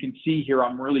basically can see here,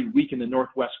 I'm really weak in the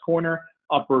northwest corner,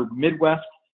 upper Midwest.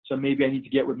 So maybe I need to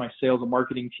get with my sales and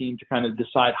marketing team to kind of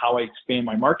decide how I expand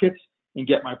my markets and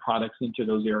get my products into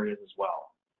those areas as well.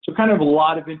 So kind of a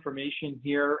lot of information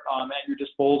here at your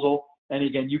disposal. And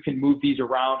again, you can move these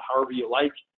around however you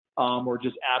like, or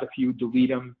just add a few, delete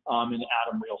them, and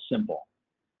add them real simple.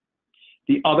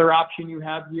 The other option you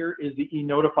have here is the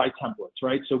e-notify templates,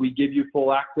 right? So we give you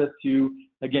full access to,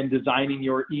 again, designing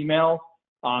your email.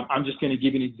 I'm just going to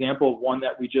give you an example of one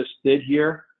that we just did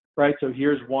here, right? So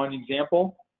here's one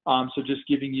example. So just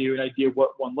giving you an idea of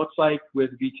what one looks like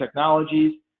with V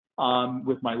Technologies,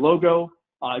 with my logo.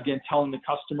 Again, telling the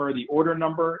customer the order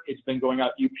number. It's been going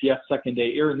out UPS second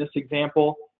day air in this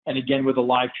example. And again, with a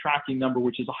live tracking number,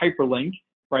 which is a hyperlink,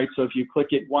 right? So if you click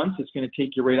it once, it's going to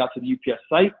take you right out to the UPS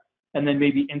site. And then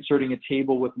maybe inserting a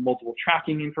table with multiple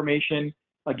tracking information,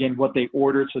 again, what they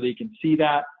ordered so they can see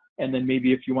that. And then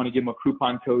maybe if you want to give them a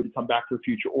coupon code to come back to a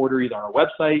future order, either on our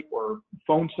website or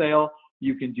phone sale,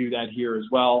 you can do that here as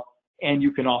well. And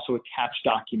you can also attach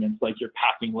documents like your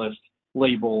packing list,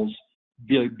 labels,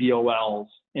 BOLs,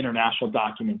 international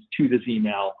documents to this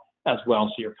email as well,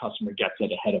 so your customer gets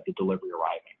it ahead of the delivery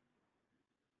arriving.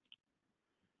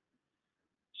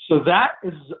 So that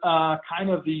is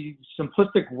kind of the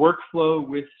simplistic workflow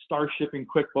with Starship and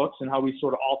QuickBooks and how we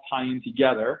sort of all tie in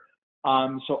together.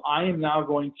 So I am now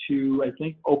going to, I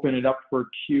think, open it up for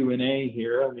Q&A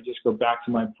here. Let me just go back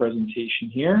to my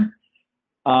presentation here.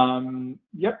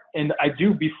 Yep, and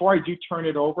before I do turn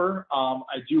it over,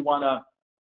 I do want to,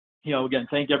 again,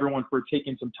 thank everyone for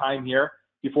taking some time here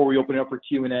before we open it up for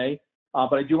Q&A.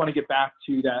 But I do want to get back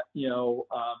to that,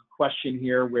 question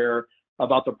here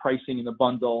about the pricing and the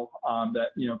bundle that,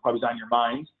 probably is on your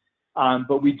minds.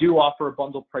 But we do offer a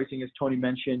bundle pricing, as Tony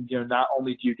mentioned. Not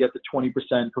only do you get the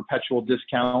 20% perpetual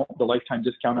discount, the lifetime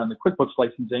discount on the QuickBooks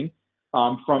licensing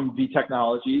from V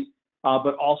Technologies,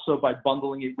 but also by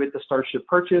bundling it with the Starship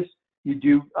purchase, you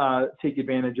do take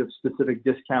advantage of specific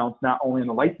discounts, not only in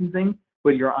the licensing,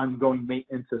 but your ongoing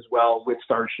maintenance as well with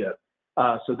Starship.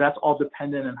 So that's all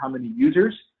dependent on how many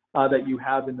users that you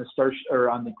have in the Starship or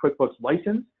on the QuickBooks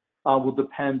license. Will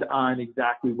depend on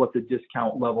exactly what the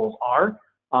discount levels are.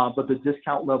 But the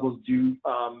discount levels do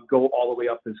go all the way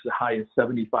up as high as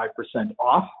 75%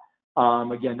 off.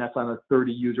 Again, that's on a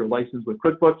 30 user license with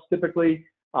QuickBooks typically,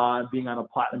 being on a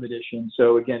Platinum edition.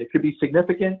 So again, it could be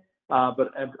significant,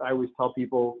 but I always tell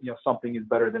people, something is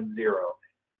better than zero.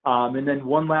 And then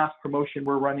one last promotion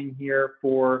we're running here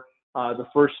for the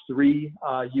first 3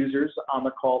 users on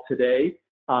the call today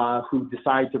who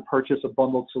decide to purchase a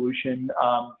bundled solution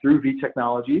through V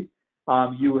Technologies.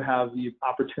 You have the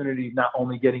opportunity of not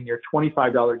only getting your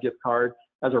 $25 gift card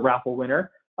as a raffle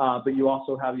winner, but you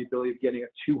also have the ability of getting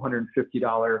a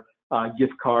 $250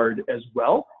 gift card as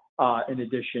well, in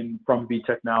addition from V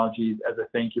Technologies as a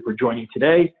thank you for joining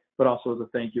today, but also as a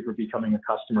thank you for becoming a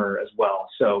customer as well.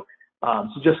 So,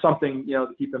 just something to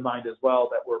keep in mind as well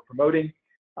that we're promoting,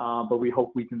 but we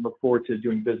hope we can look forward to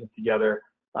doing business together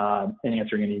and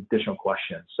answering any additional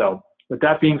questions. So with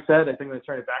that being said, I think I'm going to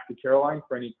turn it back to Caroline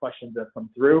for any questions that come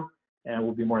through, and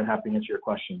we'll be more than happy to answer your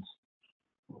questions.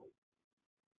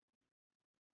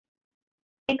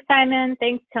 Thanks, Simon.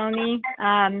 Thanks, Tony.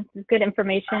 Good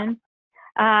information.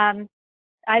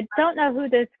 I don't know who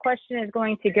this question is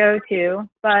going to go to,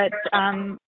 but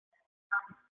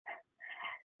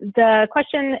the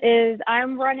question is,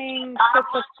 I'm running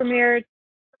QuickBooks Premier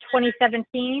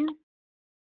 2017.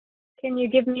 Can you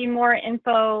give me more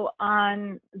info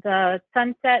on the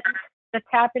sunset that's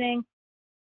happening?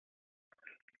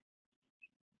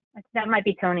 That might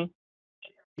be Tony.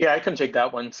 Yeah, I can take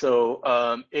that one.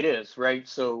 So it is, right?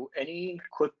 So any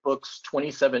QuickBooks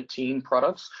 2017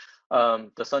 products,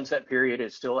 the sunset period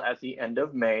is still at the end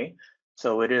of May.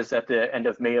 So it is at the end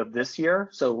of May of this year.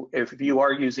 So if you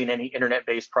are using any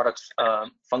internet-based products,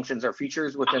 functions, or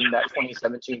features within that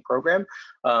 2017 program,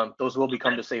 those will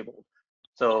become disabled.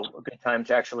 So a good time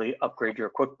to actually upgrade your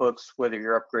QuickBooks, whether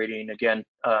you're upgrading again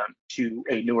to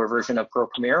a newer version of Pro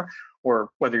Premier, or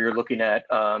whether you're looking at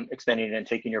expanding and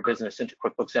taking your business into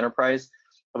QuickBooks Enterprise.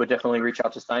 I would definitely reach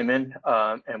out to Simon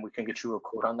and we can get you a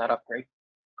quote on that upgrade.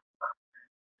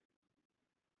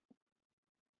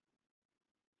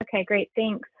 Okay, great,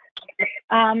 thanks.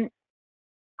 Simon,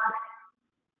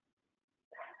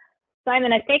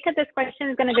 I think that this question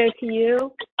is going to go to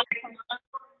you.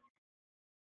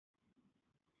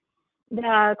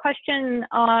 The question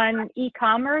on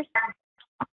e-commerce,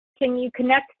 can you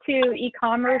connect to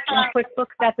e-commerce and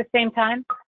QuickBooks at the same time?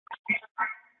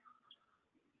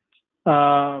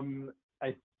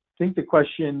 I think the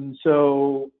question,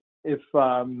 so if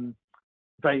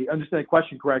I understand the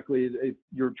question correctly, if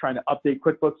you're trying to update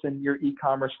QuickBooks in your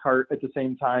e-commerce cart at the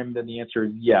same time, then the answer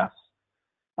is yes.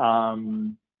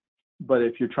 But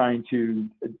if you're trying to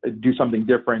do something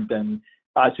different, then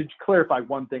to clarify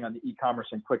one thing on the e-commerce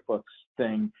and QuickBooks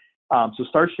thing, so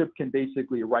Starship can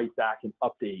basically write back and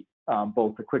update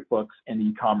both the QuickBooks and the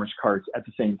e-commerce cards at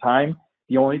the same time.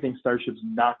 The only thing Starship's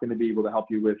not going to be able to help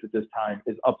you with at this time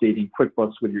is updating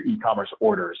QuickBooks with your e-commerce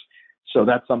orders. So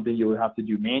that's something you would have to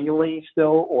do manually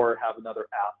still, or have another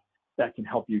app that can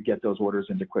help you get those orders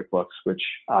into QuickBooks, which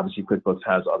obviously QuickBooks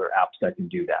has other apps that can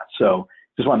do that. So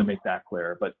just wanted to make that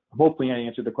clear, but hopefully I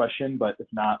answered the question, but if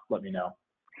not, let me know.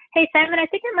 Hey, Simon, I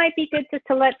think it might be good just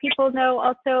to let people know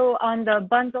also on the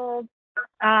bundled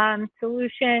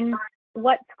solution,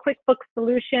 what QuickBooks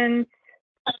solutions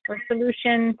or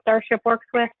solution Starship works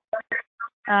with.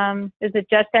 Is it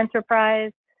just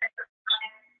enterprise?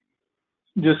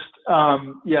 Just,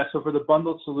 yeah, so for the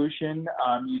bundled solution,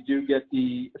 you do get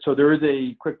so there is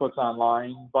a QuickBooks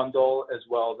Online bundle as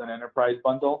well as an enterprise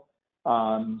bundle.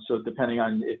 So depending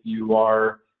on if you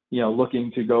are,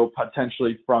 looking to go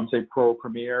potentially from, say, Pro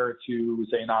Premier to,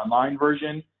 say, an online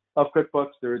version of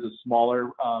QuickBooks, there is a smaller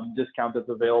discount that's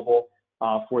available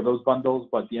for those bundles,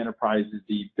 but the enterprise is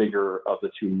the bigger of the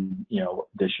two,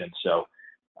 editions. So,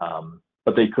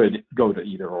 but they could go to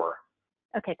either or.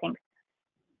 Okay, thanks.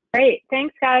 Great,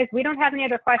 thanks, guys. We don't have any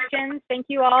other questions. Thank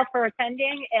you all for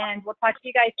attending, and we'll talk to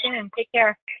you guys soon. Take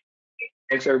care.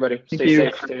 Thanks, everybody. Thank Stay you.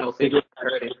 safe, stay healthy.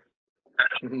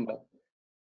 Alrighty. Bye.